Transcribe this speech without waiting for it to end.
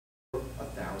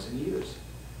1,000 years.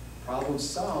 Problem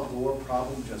solved or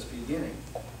problem just beginning.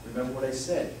 Remember what I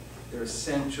said, they're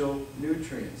essential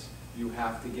nutrients. You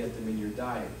have to get them in your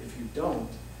diet. If you don't,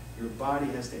 your body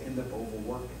has to end up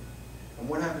overworking. And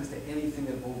what happens to anything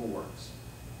that overworks?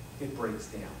 It breaks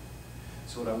down.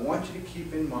 So what I want you to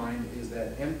keep in mind is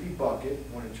that empty bucket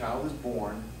when a child is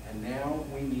born, and now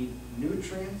we need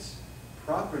nutrients,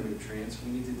 proper nutrients.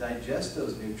 We need to digest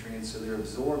those nutrients so they're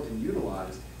absorbed and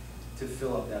utilized to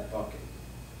fill up that bucket.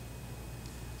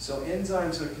 So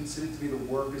enzymes are considered to be the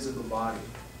workers of the body.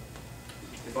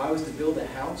 If I was to build a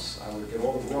house, I would get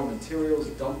all the raw materials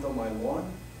dumped on my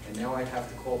lawn, and now I'd have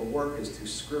to call the workers to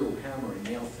screw, hammer, and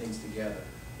nail things together.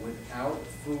 Without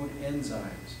food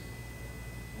enzymes,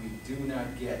 we do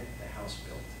not get the house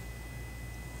built.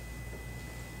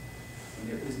 And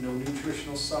there is no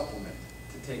nutritional supplement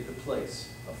to take the place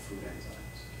of food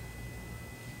enzymes.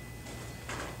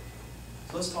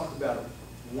 So let's talk about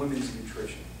women's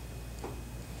nutrition.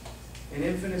 An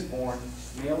infant is born,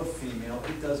 male or female,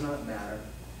 it does not matter.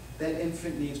 That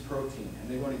infant needs protein, and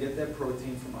they're going to get that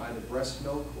protein from either breast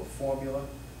milk or formula.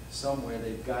 Somewhere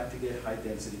they've got to get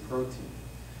high-density protein.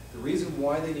 The reason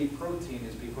why they need protein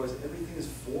is because everything is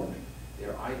forming.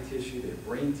 Their eye tissue, their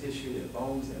brain tissue, their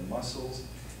bones, their muscles,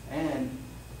 and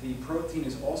the protein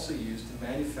is also used to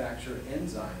manufacture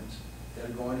enzymes that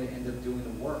are going to end up doing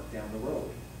the work down the road.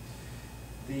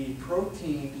 The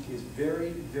protein is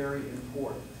very, very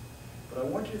important. But I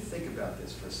want you to think about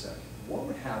this for a second. What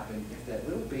would happen if that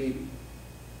little baby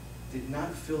did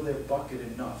not fill their bucket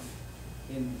enough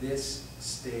in this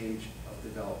stage of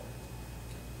development?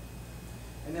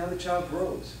 And now the child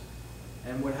grows.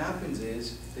 And what happens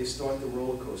is they start the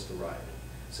roller coaster ride.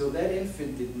 So that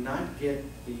infant did not get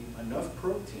enough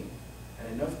protein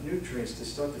and enough nutrients to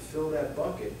start to fill that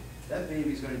bucket. That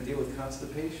baby's going to deal with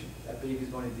constipation. That baby's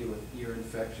going to deal with ear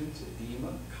infections,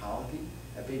 edema, colicky.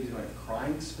 That baby's going to have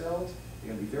crying spells.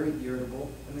 They're going to be very irritable,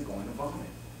 and they're going to vomit.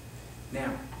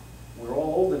 Now, we're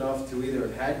all old enough to either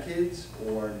have had kids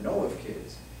or know of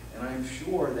kids. And I'm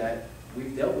sure that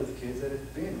we've dealt with kids that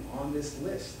have been on this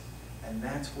list. And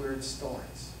that's where it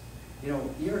starts. You know,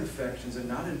 ear infections are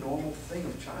not a normal thing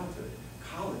of childhood.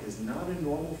 Colic is not a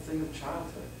normal thing of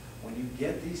childhood. When you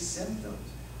get these symptoms,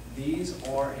 these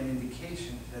are an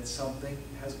indication that something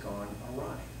has gone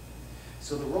awry.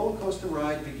 So the roller coaster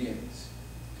ride begins.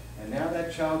 And now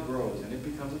that child grows, and it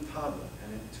becomes a toddler,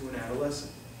 and into an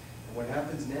adolescent. And what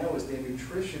happens now is their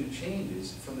nutrition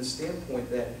changes from the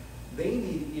standpoint that they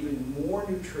need even more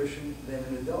nutrition than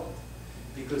an adult.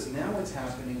 Because now what's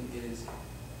happening is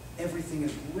everything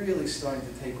is really starting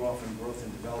to take off in growth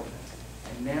and development.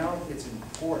 And now it's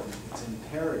important, it's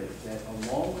imperative that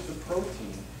along with the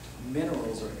protein,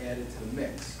 minerals are added to the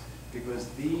mix. Because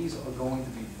these are going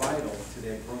to be vital to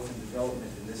their growth and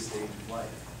development in this stage of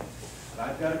life. But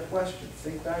I've got a question.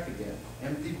 Think back again.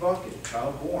 Empty bucket,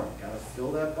 child born, got to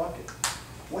fill that bucket.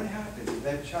 What happens if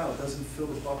that child doesn't fill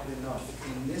the bucket enough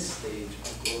in this stage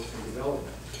of growth and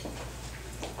development?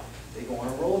 They go on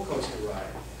a roller coaster ride.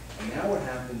 And now what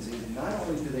happens is not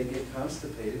only do they get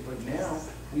constipated, but now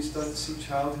we start to see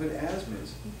childhood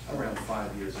asthmas around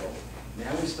 5 years old.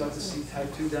 Now we start to see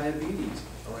type 2 diabetes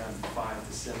around 5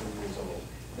 to 7 years old.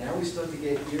 Now we start to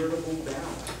get irritable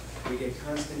bowel. We get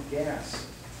constant gas.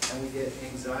 And we get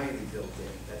anxiety built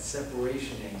in, that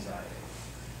separation anxiety.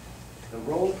 The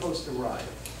roller coaster ride.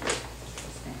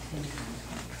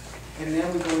 And now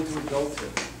we go into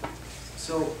adulthood.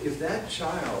 So if that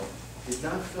child did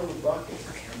not fill the bucket,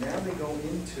 and now they go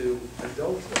into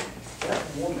adulthood, that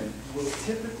woman will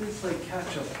typically play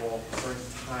catch-up ball her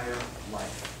entire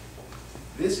life.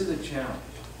 This is a challenge.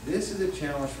 This is a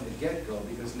challenge from the get-go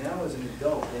because now as an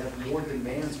adult, they have more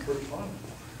demands per ton.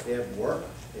 They have work,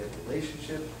 they have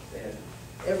relationship, they have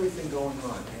everything going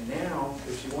on. And now,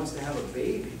 if she wants to have a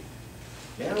baby,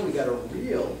 now we got a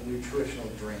real nutritional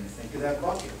drain. Think of that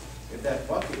bucket. If that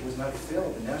bucket was not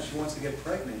filled and now she wants to get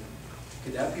pregnant,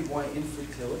 could that be why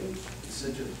infertility is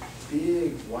such a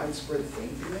big, widespread thing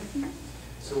today?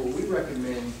 So what we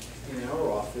recommend in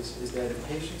our office is that if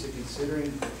patients are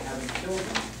considering having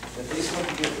children, that they start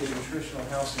to get their nutritional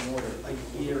house in order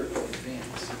a year in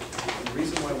advance. And the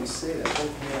reason why we say that,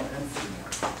 both male and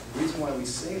female, the reason why we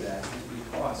say that is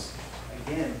because,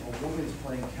 again, a woman's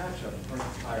playing catch-up her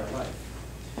entire life.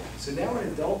 So now in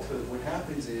adulthood, what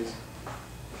happens is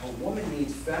a woman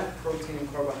needs fat, protein,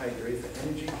 and carbohydrate for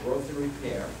energy, growth, and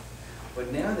repair.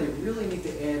 But now they really need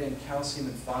to add in calcium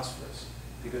and phosphorus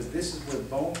because this is where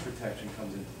bone protection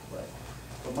comes into play.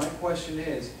 But my question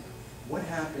is, what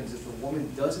happens if the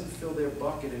woman doesn't fill their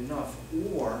bucket enough,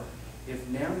 or if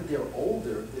now that they're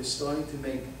older, they're starting to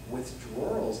make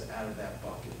withdrawals out of that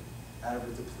bucket? out of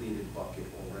a depleted bucket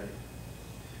already.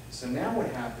 So now what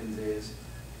happens is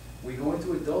we go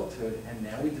into adulthood and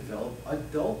now we develop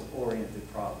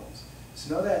adult-oriented problems.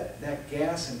 So now that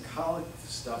gas and colic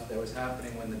stuff that was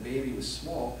happening when the baby was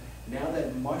small, now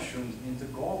that mushrooms into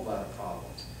gallbladder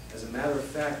problems. As a matter of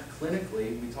fact,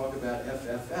 clinically, we talk about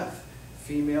FFF,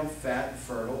 female, fat,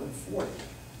 fertile, and 40.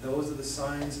 Those are the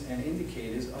signs and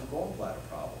indicators of gallbladder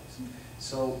problems.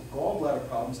 So gallbladder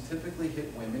problems typically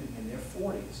hit women in their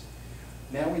 40s.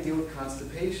 Now we deal with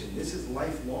constipation. This is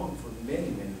lifelong for many,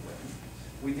 many women.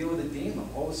 We deal with edema.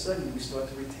 All of a sudden, we start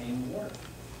to retain water.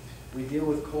 We deal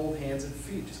with cold hands and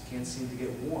feet, just can't seem to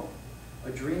get warm.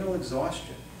 Adrenal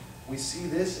exhaustion. We see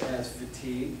this as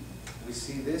fatigue. We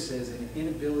see this as an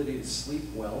inability to sleep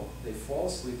well. They fall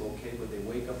asleep okay, but they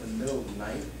wake up in the middle of the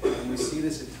night. And we see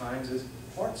this at times as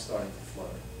heart starting to flutter.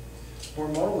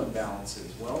 Hormonal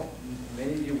imbalances. Well,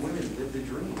 many of you women live the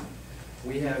dream.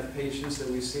 We have patients that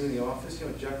we've seen in the office,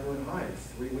 Jekyll and Hyde,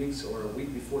 3 weeks or a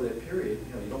week before their period,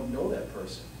 you don't know that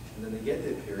person. And then they get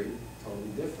their period, totally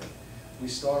different. We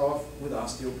start off with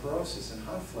osteoporosis and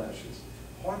hot flashes,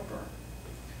 heartburn.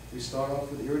 We start off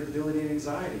with irritability and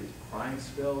anxiety, crying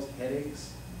spells,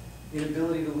 headaches,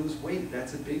 inability to lose weight.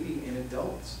 That's a biggie in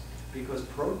adults because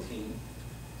protein,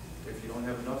 if you don't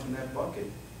have enough in that bucket,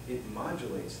 it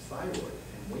modulates thyroid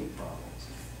and weight problems.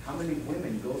 How many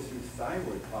women go through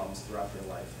thyroid problems throughout their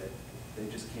life that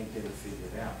they just can't get it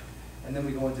figured out? And then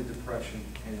we go into depression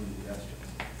and indigestion.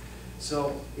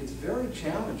 So it's very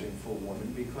challenging for a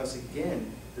woman because,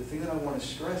 again, the thing that I want to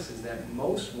stress is that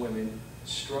most women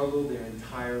struggle their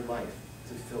entire life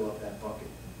to fill up that bucket.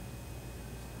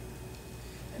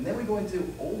 And then we go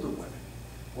into older women.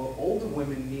 Well, older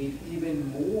women need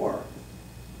even more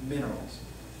minerals.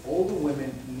 Older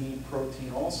women need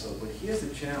protein also, but here's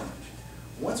the challenge.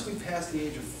 Once we pass the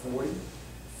age of 40,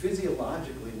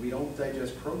 physiologically, we don't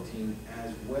digest protein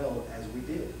as well as we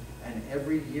did. And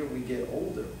every year we get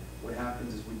older, what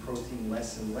happens is we protein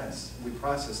less and less. We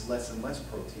process less and less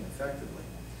protein effectively.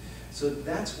 So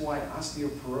that's why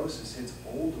osteoporosis hits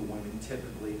older women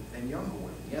typically than younger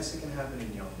women. Yes, it can happen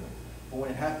in younger, but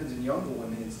when it happens in younger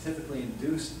women, it's typically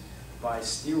induced by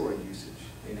steroid usage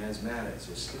in asthmatics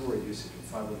or steroid usage in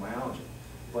fibromyalgia.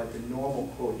 But the normal,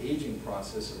 quote, aging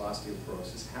process of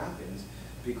osteoporosis happens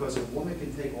because a woman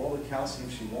can take all the calcium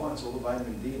she wants, all the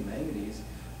vitamin D and manganese,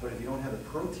 but if you don't have the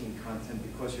protein content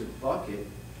because your bucket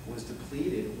was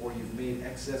depleted or you've made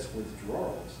excess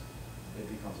withdrawals, it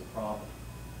becomes a problem.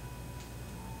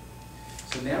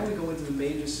 So now we go into the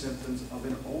major symptoms of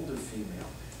an older female.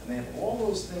 And they have all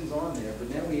those things on there, but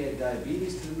now we add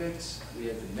diabetes to the mix, we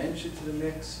add dementia to the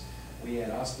mix, we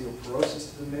add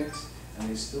osteoporosis to the mix, and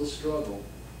they still struggle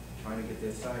trying to get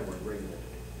their thyroid regulated.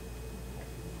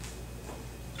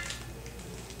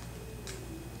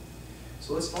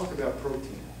 So let's talk about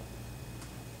protein.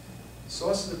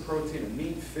 Sources of protein are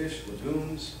meat, fish,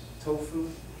 legumes, tofu.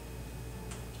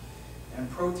 And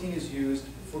protein is used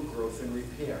for growth and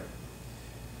repair.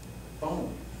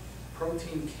 Bone.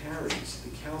 Protein carries the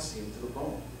calcium to the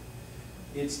bone.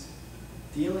 It's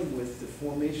dealing with the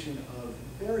formation of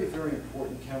very, very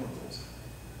important chemicals.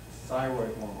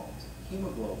 Thyroid hormones,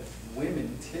 hemoglobin.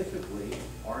 Women typically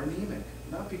are anemic,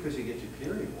 not because you get your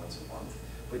period once a month,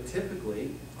 but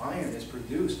typically iron is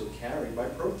produced or carried by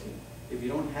protein. If you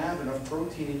don't have enough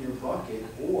protein in your bucket,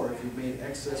 or if you've made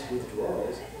excess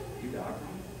withdrawals, you die.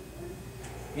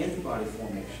 Antibody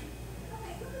formation.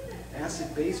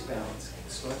 Acid-base balance,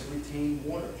 start to retain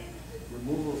water.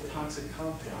 Removal of toxic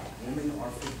compounds. Women are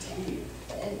fatigued,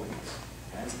 always.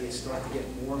 As they start to get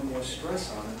more and more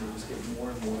stress on them, they just get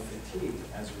more and more fatigue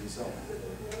as a result.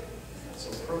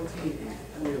 So protein is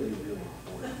really, really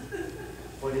important.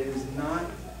 But it is not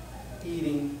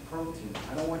eating protein.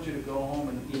 I don't want you to go home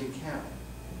and eat a cow.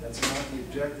 That's not the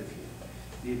objective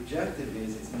here. The objective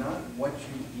is it's not what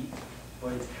you eat,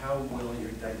 but it's how well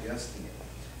you're digesting it.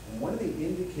 And one of the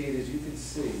indicators you can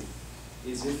see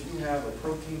is if you have a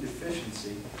protein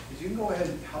deficiency, is you can go ahead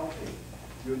and palpate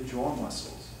your jaw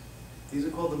muscles. These are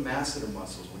called the masseter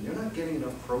muscles. When you're not getting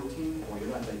enough protein or you're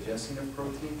not digesting enough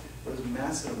protein, those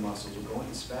masseter muscles will go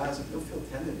into spasm. You'll feel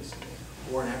tenderness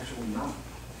or an actual knot.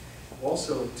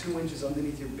 Also, 2 inches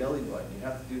underneath your belly button. You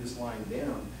have to do this lying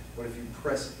down, but if you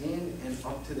press in and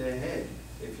up to the head,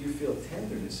 if you feel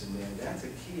tenderness in there, that's a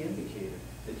key indicator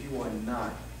that you are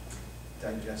not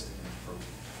digesting enough protein.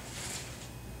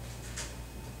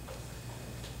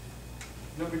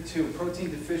 Number 2, protein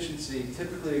deficiency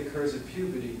typically occurs at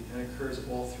puberty and occurs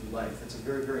all through life. That's a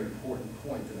very, very important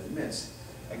point that I missed.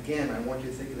 Again, I want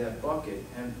you to think of that bucket,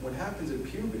 and what happens at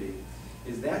puberty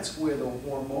is that's where the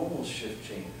hormonal shift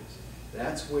changes.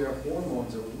 That's where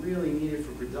hormones are really needed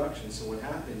for production. So what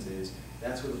happens is,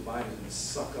 that's where the body's going to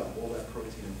suck up all that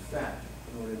protein and fat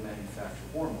in order to manufacture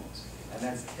hormones. And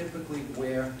that's typically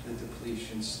where the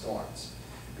depletion starts.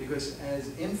 Because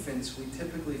as infants, we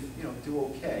typically, do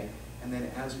okay, and then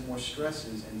as more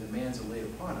stresses and demands are laid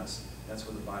upon us, that's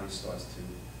where the body starts to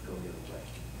go the other way.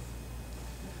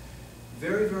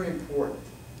 Very, very important.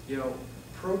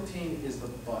 Protein is the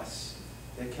bus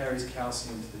that carries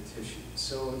calcium to the tissue.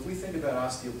 So if we think about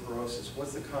osteoporosis,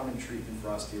 what's the common treatment for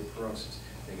osteoporosis?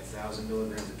 Take 1,000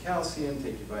 milligrams of calcium,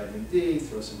 take your vitamin D,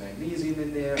 throw some magnesium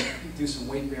in there, do some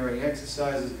weight-bearing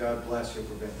exercises, God bless, you'll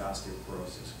prevent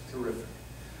osteoporosis. Terrific.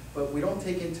 But we don't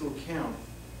take into account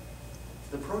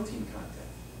the protein content.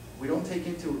 We don't take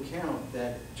into account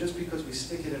that just because we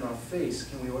stick it in our face,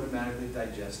 can we automatically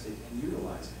digest it and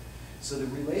utilize it? So the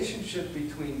relationship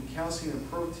between calcium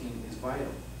and protein is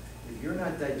vital. If you're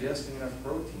not digesting enough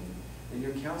protein, then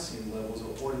your calcium levels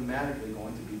are automatically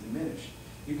going to be diminished.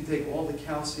 You can take all the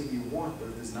calcium you want, but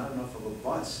if there's not enough of a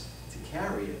bus to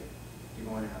carry it, you're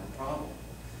going to have a problem.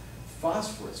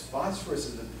 Phosphorus. Phosphorus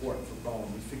is important for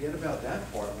bone. We forget about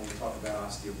that part when we talk about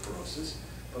osteoporosis,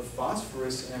 but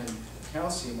phosphorus and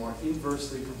calcium are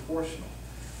inversely proportional,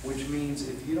 which means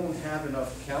if you don't have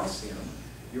enough calcium,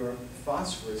 your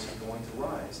phosphorus is going to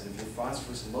rise. And if your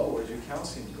phosphorus lowers, your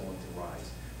calcium is going to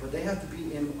rise. But they have to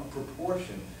be in a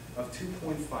proportion of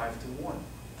 2.5 to 1.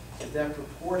 If that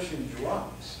proportion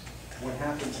drops, what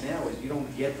happens now is you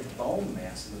don't get the bone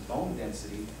mass and the bone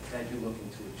density that you're looking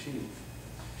to achieve.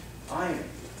 Iron.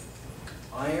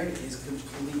 Iron is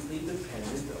completely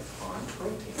dependent upon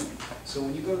protein. So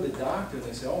when you go to the doctor and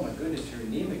they say, oh my goodness, you're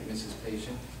anemic, Mrs.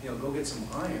 Patient, go get some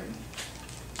iron.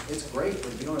 It's great,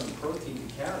 but if you don't have the protein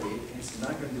to carry it, it's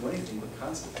not going to do anything but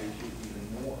constipate you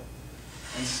even more.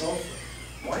 And sulfur.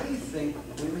 Why do you think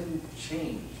women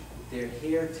change? Their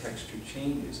hair texture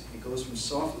changes. It goes from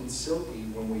soft and silky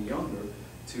when we're younger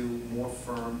to more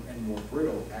firm and more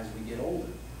brittle as we get older.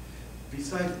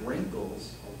 Besides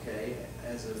wrinkles, okay,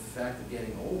 as a fact of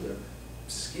getting older,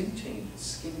 skin changes,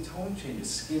 skin tone changes,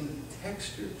 skin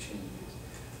texture changes.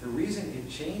 The reason it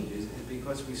changes is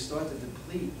because we start to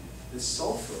deplete the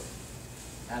sulfur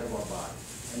out of our body.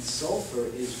 And sulfur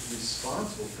is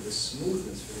responsible for the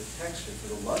smoothness, for the texture,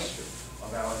 for the luster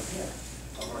of our hair,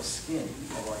 of our skin,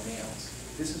 of our nails.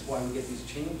 This is why we get these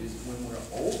changes when we're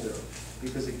older,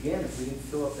 because again, if we didn't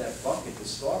fill up that bucket to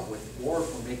start with, or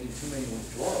if we're making too many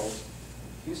withdrawals,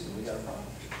 Houston, we got a problem.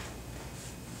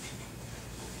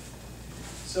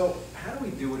 So how do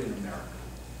we do it in America?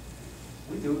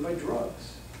 We do it by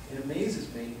drugs. It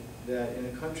amazes me that in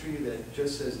a country that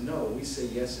just says no, we say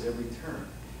yes at every turn.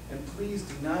 And please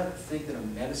do not think that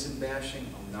I'm medicine bashing.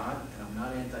 I'm not, and I'm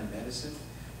not anti-medicine.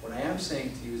 What I am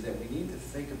saying to you is that we need to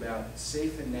think about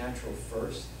safe and natural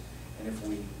first. And if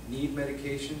we need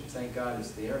medication, thank God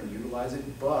it's there and utilize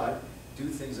it, but do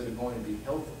things that are going to be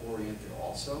health-oriented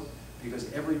also,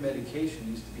 because every medication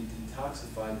needs to be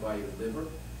detoxified by your liver,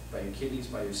 by your kidneys,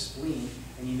 by your spleen,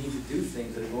 and you need to do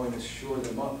things that are going to shore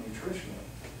them up nutritionally.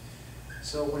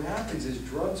 So what happens is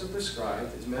drugs are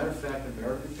prescribed. As a matter of fact,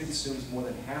 America consumes more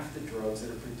than half the drugs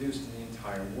that are produced in the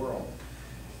entire world.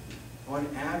 On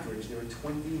average, there are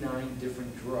 29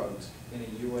 different drugs in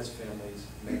a U.S. family's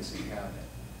medicine cabinet.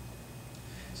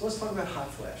 So let's talk about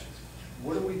hot flashes.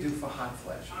 What do we do for hot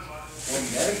flashes? Well,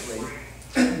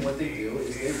 medically, what they do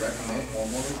is they recommend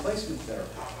hormone replacement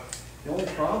therapy. The only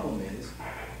problem is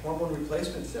hormone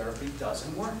replacement therapy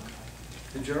doesn't work.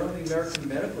 The Journal of the American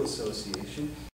Medical Association